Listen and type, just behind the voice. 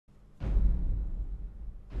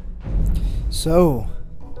So,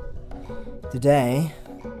 today,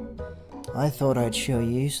 I thought I'd show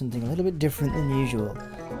you something a little bit different than usual.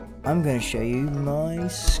 I'm going to show you my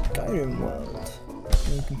Skyrim world.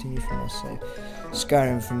 We'll continue from our save.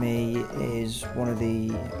 Skyrim for me is one of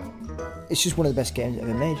the... It's just one of the best games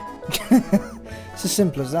ever made. It's as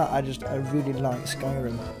simple as that. I really like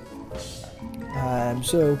Skyrim.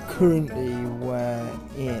 So currently we're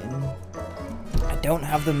in... I don't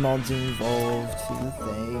have the mods involved for the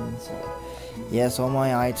thing. So yes, all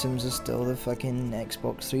my items are still the fucking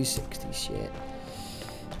Xbox 360 shit.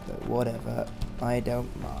 But whatever, I don't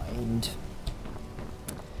mind.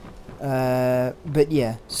 But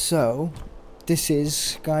yeah, so this is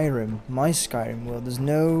Skyrim, my Skyrim world. There's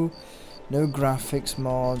no graphics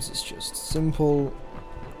mods. It's just simple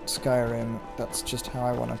Skyrim. That's just how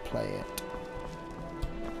I want to play it.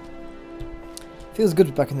 Feels good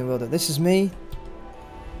to be back in the world. This is me,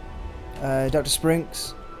 Dr.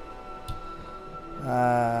 Sprinks.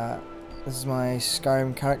 This is my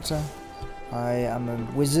Skyrim character. I am a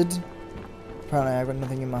wizard. Apparently I've got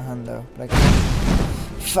nothing in my hand though, but I can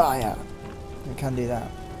fire. I can do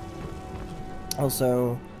that.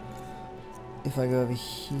 Also, if I go over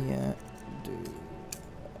here,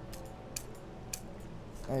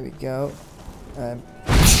 there we go.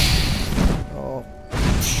 Oh,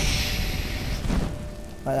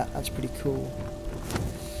 like that. That's pretty cool.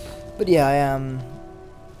 But yeah, I am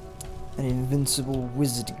an invincible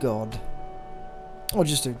wizard god. Or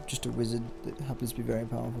just a wizard that happens to be very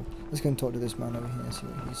powerful. Let's go and talk to this man over here, see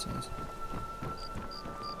what he says.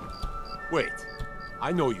 Wait,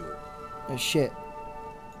 I know you. Oh shit.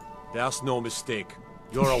 There's no mistake.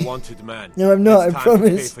 You're a wanted man. No, I'm not, It's I time to pay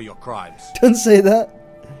promise. for your crimes. Don't say that.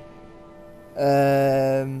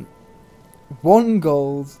 1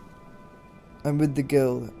 gold. I'm with the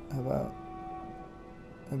girl. How about?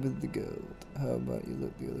 I'm with the girl. How about you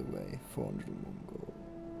look the other way? 401 gold.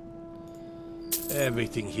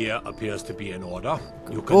 Everything here appears to be in order.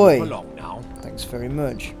 Good You can boy. move along now. Thanks very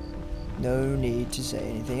much. No need to say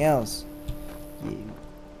anything else. You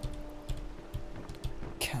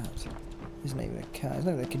cat. Isn't even a cat. It's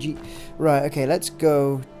not even a Khajiit. Right, okay, let's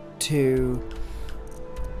go to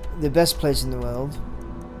the best place in the world.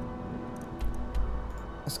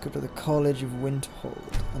 Let's go to the College of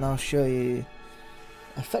Winterhold, and I'll show you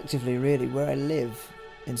effectively really where I live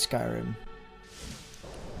in Skyrim.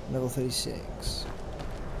 Level 36.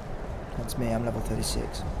 That's me, I'm level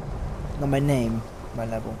 36. Not my name, my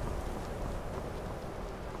level.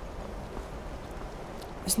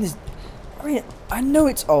 Isn't this... I mean, I know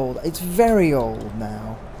it's old. It's very old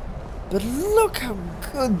now. But look how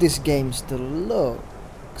good this game still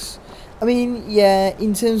looks. I mean, yeah,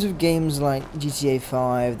 in terms of games like GTA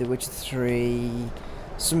 5, The Witcher 3,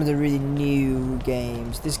 some of the really new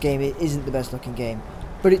games, this game it isn't the best looking game.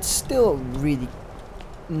 But it's still a really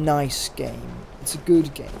nice game. It's a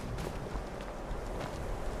good game.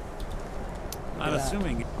 I'm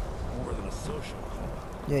assuming more than a social club.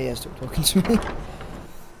 Yeah, stop talking to me.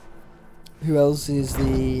 Who else is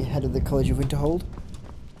the head of the College of Winterhold?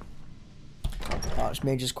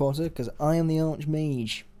 Archmage's quarter, because I am the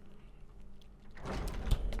Archmage.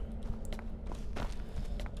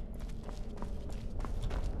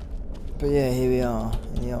 But yeah, here we are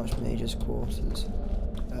in the Archmage's quarters.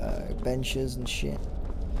 Benches and shit.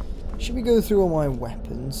 Should we go through all my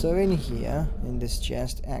weapons? So in here, in this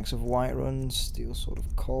chest, Axe of Whiterun, Steel Sword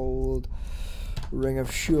of Cold, Ring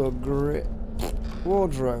of Sure Grit,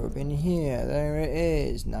 Wardrobe in here, there it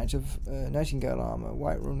is, Nightingale Armour,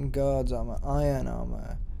 Whiterun Guards Armour, Iron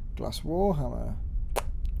Armour, Glass Warhammer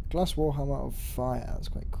of Fire, that's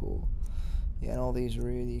quite cool. Yeah, and all these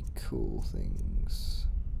really cool things.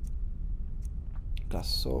 Glass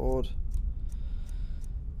Sword.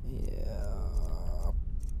 Yeah.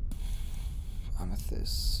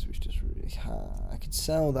 Amethyst, which is really hard. I could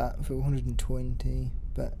sell that for 120,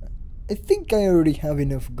 but I think I already have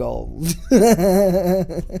enough gold.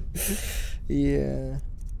 Yeah.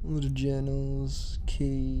 All the journals,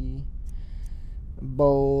 key,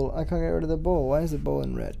 bowl. I can't get rid of the bowl. Why is the bowl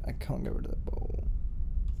in red? I can't get rid of the bowl.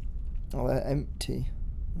 Oh, they're empty.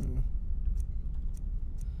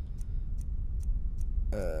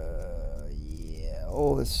 Yeah,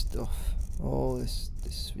 all this stuff. All this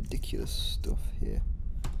ridiculous stuff here.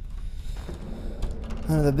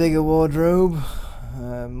 The bigger wardrobe.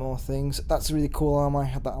 More things. That's a really cool armor. I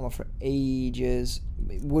had that armor for ages.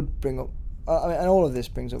 It would bring up... I mean, and all of this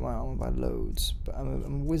brings up my armor by loads. But I'm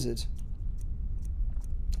a wizard.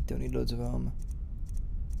 I don't need loads of armor.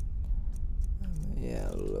 Yeah,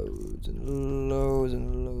 loads and loads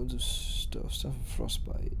and loads of stuff. Stuff for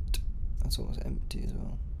frostbite. That's almost empty as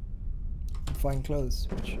well. And fine clothes,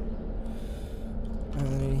 which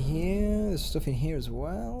And then in here, there's stuff in here as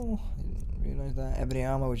well. Didn't realise that. Ebony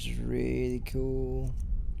armor, which is really cool.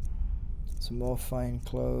 Some more fine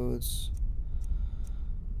clothes.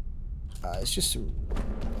 It's just some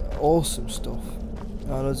awesome stuff.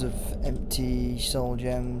 Loads of empty soul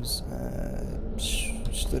gems,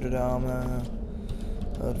 studded armor,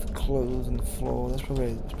 a lot of clothes on the floor. That's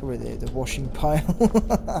probably the washing pile.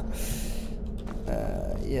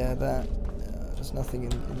 Yeah, that. There's nothing in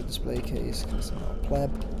the display case because I'm not a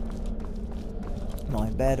pleb. My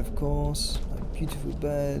bed, of course. My beautiful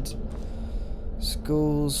bed.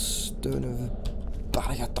 Skulls, stone of.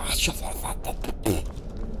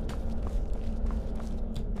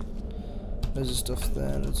 Loads of stuff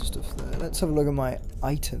there, loads of stuff there. Let's have a look at my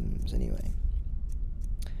items anyway.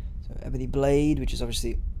 So, ebony blade, which is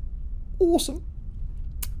obviously awesome.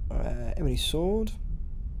 Ebony sword.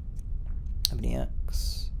 Ebony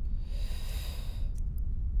axe.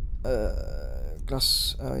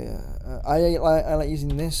 Glass. Oh yeah. I like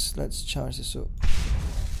using this. Let's charge this up.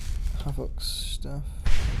 Havoc stuff.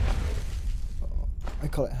 I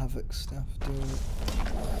call it Havoc staff.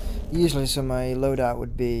 Usually, so my loadout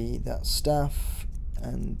would be that staff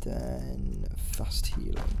and then fast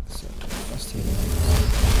healing. So fast healing,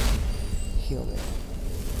 heal it,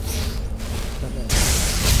 and then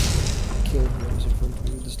kill whoever's in front of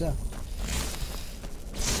me with the staff.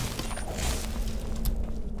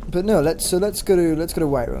 But no, let's go to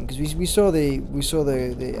Whiterun because we saw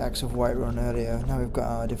the axe of Whiterun earlier. Now we've got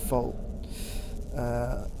our default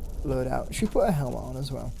loadout. Should we put a helmet on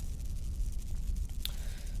as well?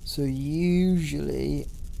 So usually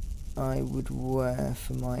I would wear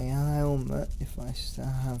for my helmet if I still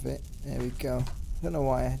have it. There we go. I don't know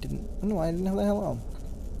why I didn't have the helmet on.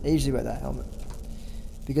 I usually wear that helmet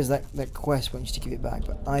because that quest wants you to give it back,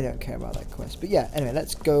 but I don't care about that quest. But yeah, anyway,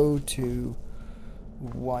 let's go to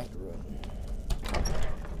Whiterun.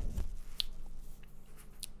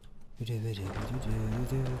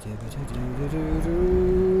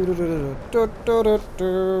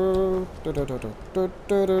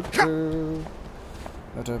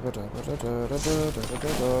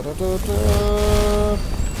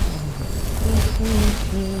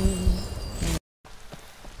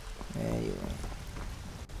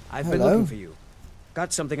 I've been looking for you.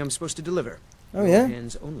 Got something I'm supposed to deliver. Oh yeah?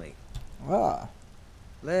 Hands only. Ah.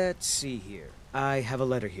 Let's see here. I have a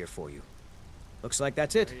letter here for you. Looks like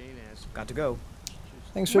that's it. Got to go.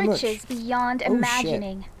 Thanks very much. Riches beyond Oh,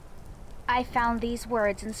 imagining. I found these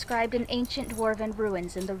words inscribed in ancient dwarven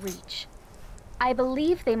ruins in the Reach. I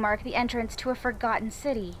believe they mark the entrance to a forgotten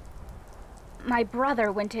city. My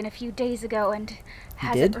brother went in a few days ago and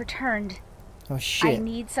hasn't returned. Oh shit. I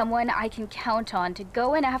need someone I can count on to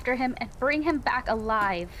go in after him and bring him back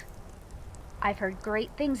alive. I've heard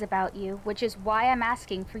great things about you, which is why I'm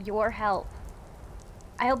asking for your help.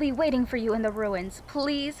 I'll be waiting for you in the ruins.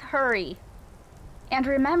 Please hurry. And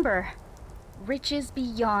remember, riches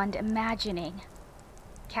beyond imagining.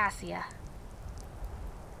 Cassia.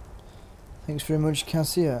 Thanks very much,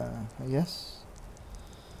 Cassia, I guess.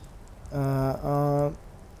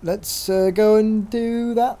 Let's go and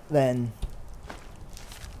do that then.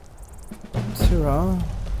 Ta-ra.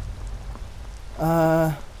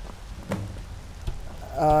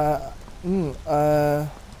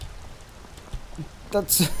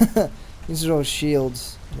 That's these are all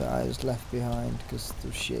shields that I just left behind because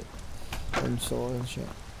they're shit and sword and shit.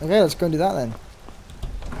 Okay, let's go and do that then.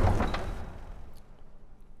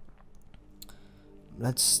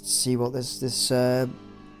 Let's see what this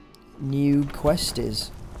new quest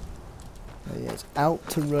is. Oh yeah, it's out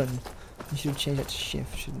to run. I should have changed that to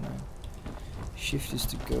shift, shouldn't I? Shift is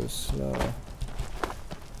to go slower.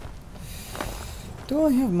 Do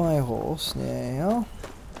I have my horse now?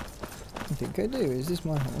 I think I do. Is this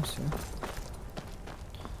my horse? Yeah.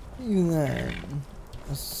 Even then,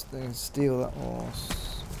 let's steal that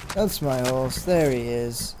horse. That's my horse. There he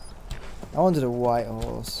is. I wanted a white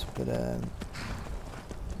horse, but yeah,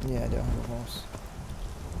 I don't have a horse.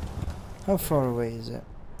 How far away is it?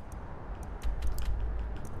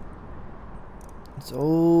 It's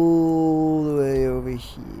all the way over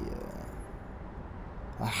here.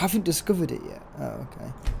 I haven't discovered it yet. Oh,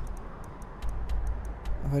 okay.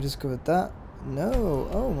 Have I discovered that? No.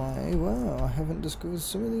 Oh my, wow. I haven't discovered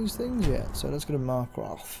some of these things yet. So let's go to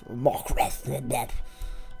Markroth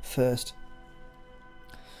first.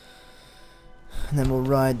 And then we'll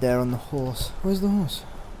ride there on the horse. Where's the horse?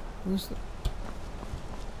 Where's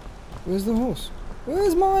the horse?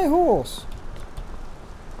 Where's my horse?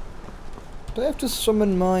 Do I have to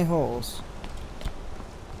summon my horse?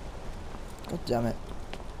 God damn it.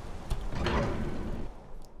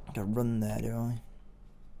 I gotta run there, do I?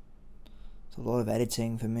 It's a lot of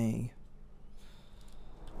editing for me.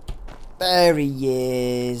 There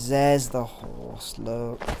he is. There's the horse.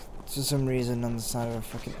 Look. For some reason on the side of a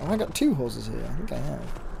fucking... Oh, I got 2 horses here. I think I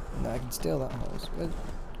have. No, I can steal that horse. Oh,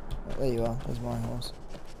 there you are. There's my horse.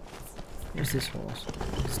 Where's this horse? I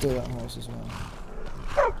can steal that horse as well.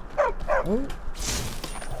 Oh.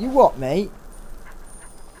 You what, mate?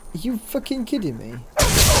 Are you fucking kidding me?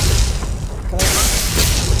 Can I...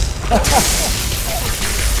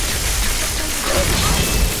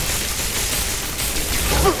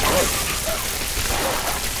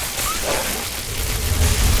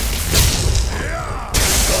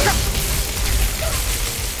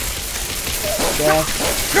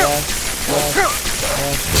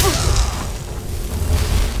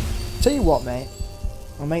 Tell you what, mate.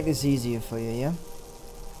 I'll make this easier for you, yeah?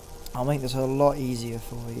 I'll make this a lot easier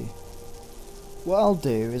for you. What I'll do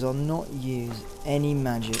is I'll not use any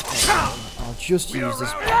magic. I'll just use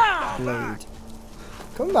this blade.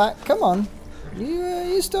 Come back, come on.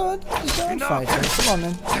 You started fighting. Come on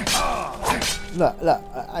then. Look,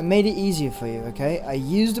 I made it easier for you, okay? I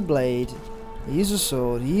used a blade. I used a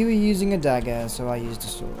sword. You were using a dagger, so I used a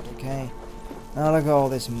sword, okay? Now look at all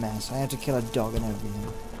this mess. I had to kill a dog and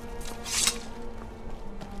everything.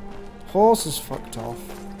 Horse is fucked off.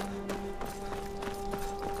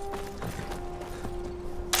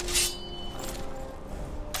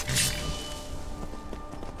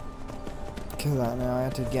 Kill that now. I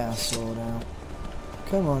had to get a sword out.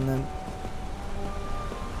 Come on then.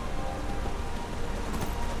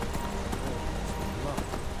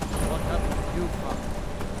 What happened to you, Pop?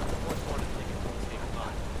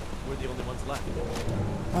 We're the only ones left.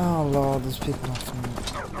 Oh lord, there's people after me.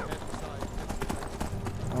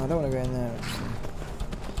 Oh, I don't want to go in there actually.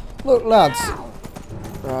 Look, lads.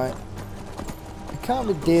 Right. You can't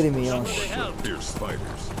be dealing me on shit. Fierce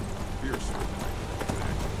spiders. Fierce.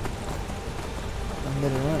 I'm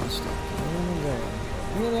getting around and stuff. Where am I going?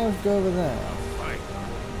 I'm gonna have to go over there.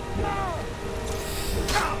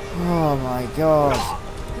 Oh my god.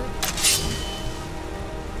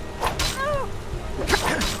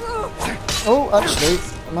 Oh, actually,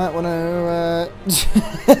 I might want to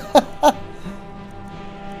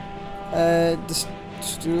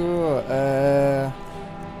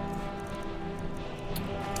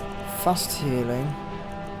fast healing,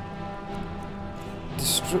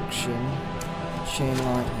 destruction, chain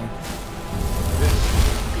lightning.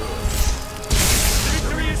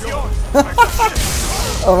 Victory is yours.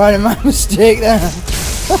 Alright, my mistake there.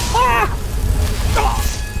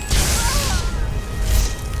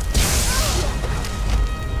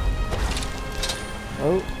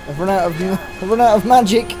 Oh, I've run out of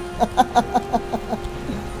magic.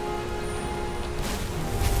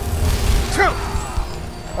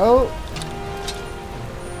 Oh,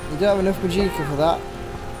 you don't have enough magicka for that.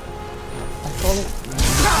 I call it.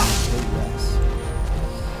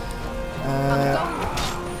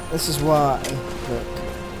 This is why. Look,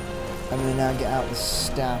 I'm gonna now get out the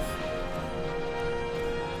staff.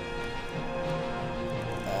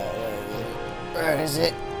 Where is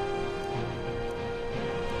it?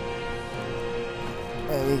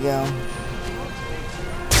 There we go.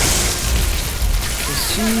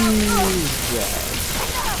 She's dead.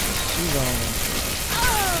 She's on it.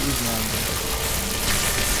 She's on it.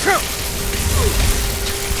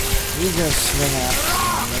 He's gonna swing out.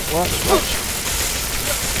 Watch.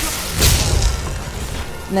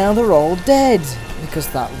 Now they're all dead because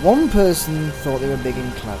that one person thought they were big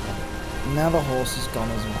and clever. Now the horse is gone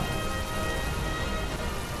as well.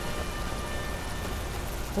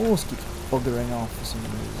 Horse keeps buggering off for some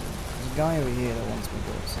reason. There's a guy over here that wants my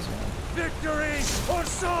goats as well. Victory or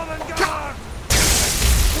Sovngarde!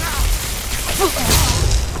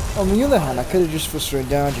 On the other hand, I could have just frustrated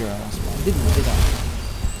down your ass, man. Did I?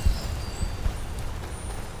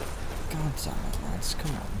 God damn it, lads.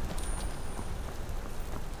 Come on.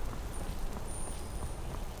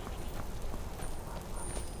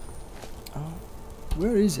 Oh,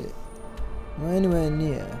 where is it? Am I anywhere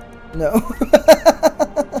near? No.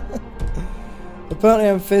 Apparently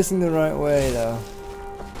I'm facing the right way though.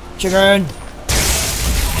 Chicken!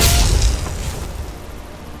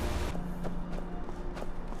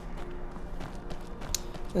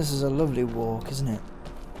 This is a lovely walk, isn't it?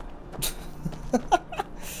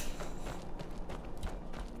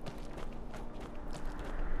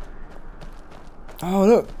 Oh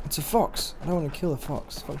look, it's a fox. I don't want to kill a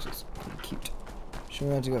fox. Fox is pretty cute. Show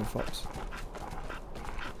me how to go, fox.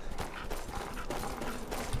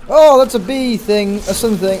 Oh, that's a bee thing or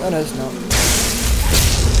something. Oh no, it's not.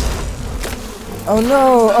 Oh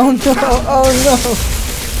no! Oh no! Oh no!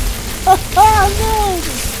 Haha! No!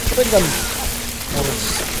 Spring them! Oh,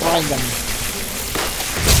 spring them!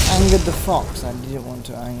 angered the fox I didn't want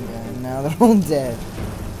to anger, and now they're all dead.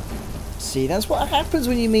 See, that's what happens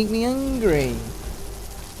when you make me angry.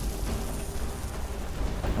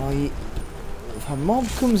 If a mob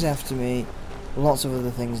comes after me, lots of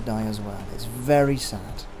other things die as well. It's very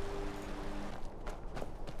sad.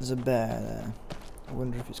 There's a bear there. I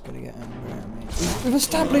wonder if it's going to get angry at me. We've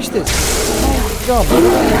established this! Oh my god, where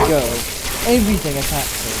did I go? Everything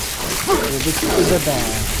attacks us. This is a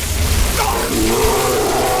bear.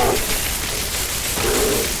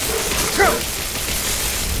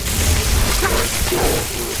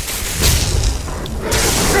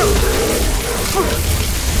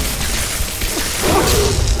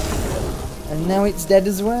 And now it's dead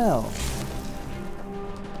as well.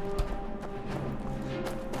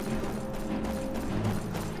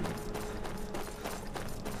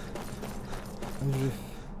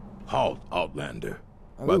 Halt, Outlander.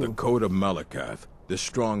 By the code of Malakath, this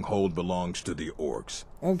stronghold belongs to the orcs.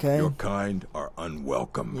 Okay. Your kind are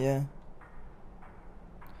unwelcome. Yeah.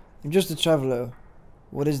 I'm just a traveler.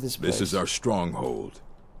 What is this place? This is our stronghold.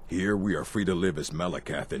 Here we are free to live as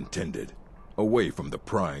Malakath intended, away from the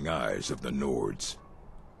prying eyes of the Nords.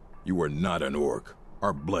 You are not an orc,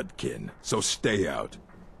 our bloodkin, so stay out.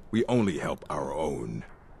 We only help our own.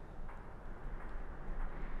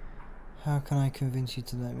 How can I convince you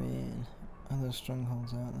to let me in? Are there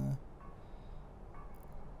strongholds out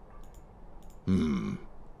there?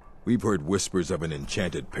 We've heard whispers of an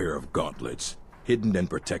enchanted pair of gauntlets, hidden and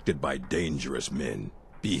protected by dangerous men,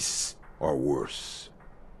 beasts, or worse.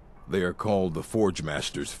 They are called the Forge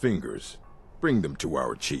Master's Fingers. Bring them to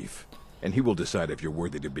our chief, and he will decide if you're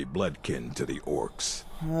worthy to be bloodkin to the orcs.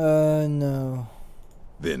 No.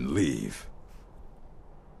 Then leave.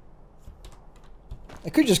 I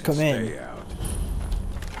could just come in. Stay out.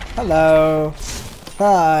 Hello.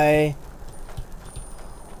 Hi.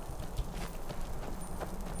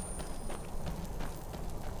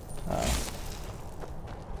 Oh.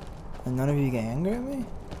 And none of you get angry at me?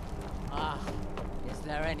 Ah, is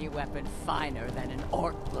there any weapon finer than an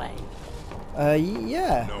orc blade?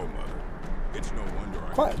 Yeah. No, Mother. It's no wonder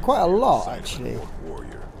Quite a lot, actually.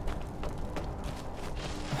 Warrior.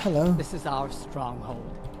 Hello. This is our stronghold.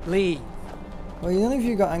 Leave. Well, none of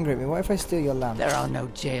you got angry at me. What if I steal your lamp? There are no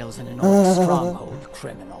jails in an orc stronghold,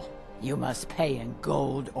 criminal. You must pay in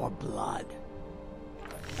gold or blood.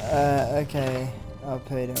 Okay. I'll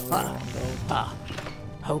pay it over.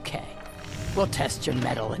 Okay. We'll test your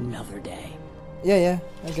metal another day. Yeah,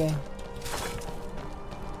 okay.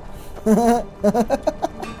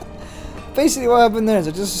 Basically what happened there is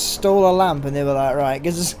I just stole a lamp and they were like, right,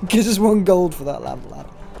 gives us 1 gold for that lamp, lad.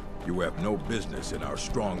 You have no business in our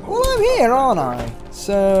stronghold. Well, I'm here, aren't I?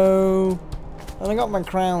 So... And I got my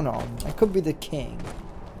crown on. I could be the king.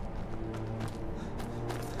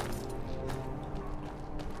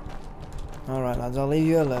 Alright, lads, I'll leave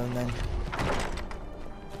you alone then.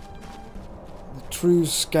 The true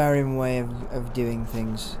Skyrim way of doing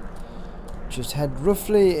things. Just head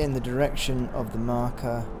roughly in the direction of the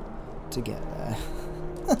marker to get there.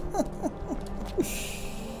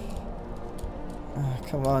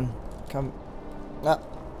 Come on. Come. No.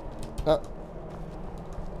 No.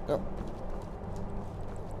 No.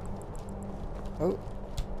 Oh.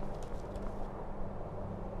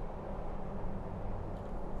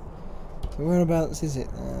 So whereabouts is it?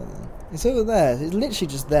 It's over there. It's literally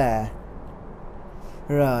just there.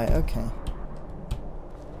 Right, okay.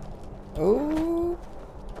 Oh.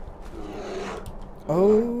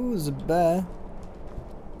 Oh, there's a bear.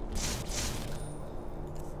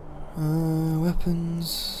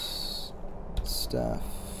 Weapons. Stuff.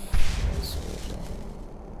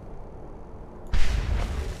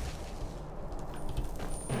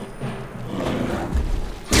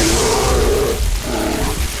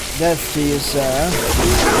 Death to you, sir.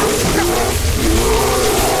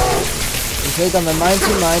 You take on the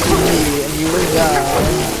mighty me, and you will die.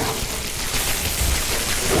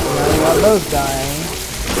 Now you are both dying.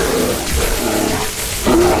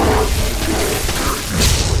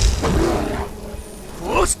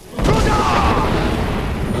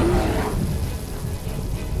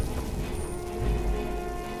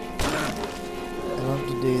 I want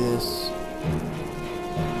to do this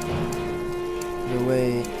the way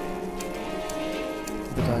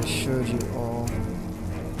that I showed you all.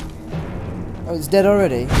 Oh, it's dead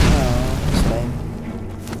already? Oh, that's lame.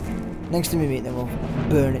 Next time we meet them, we'll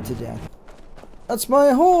burn it to death. That's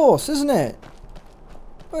my horse, isn't it?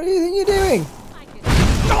 What do you think you're doing?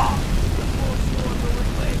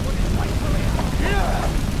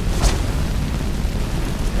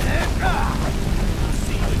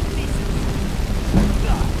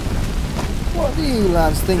 What do you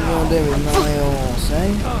lads think you're doing, my horse,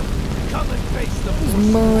 eh? Come and face the It's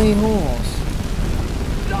my horse.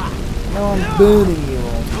 Now I'm burning you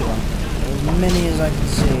all to death. As many as I can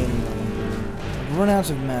see anyway. I've run out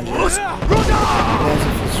of magic. There's a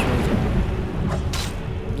frustrator.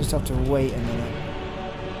 Just have to wait a minute.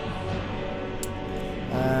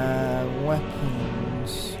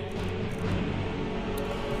 Weapons.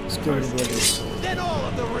 Let's go with the other sword. Then all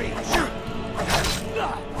of the reach.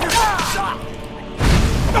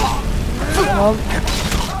 Come on.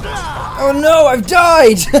 Oh no, I've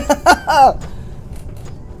died!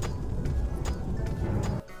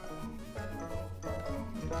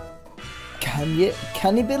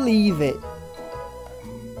 Can you believe it?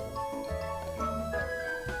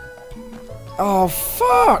 Oh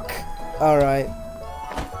fuck! Alright.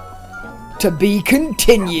 To be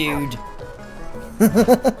continued.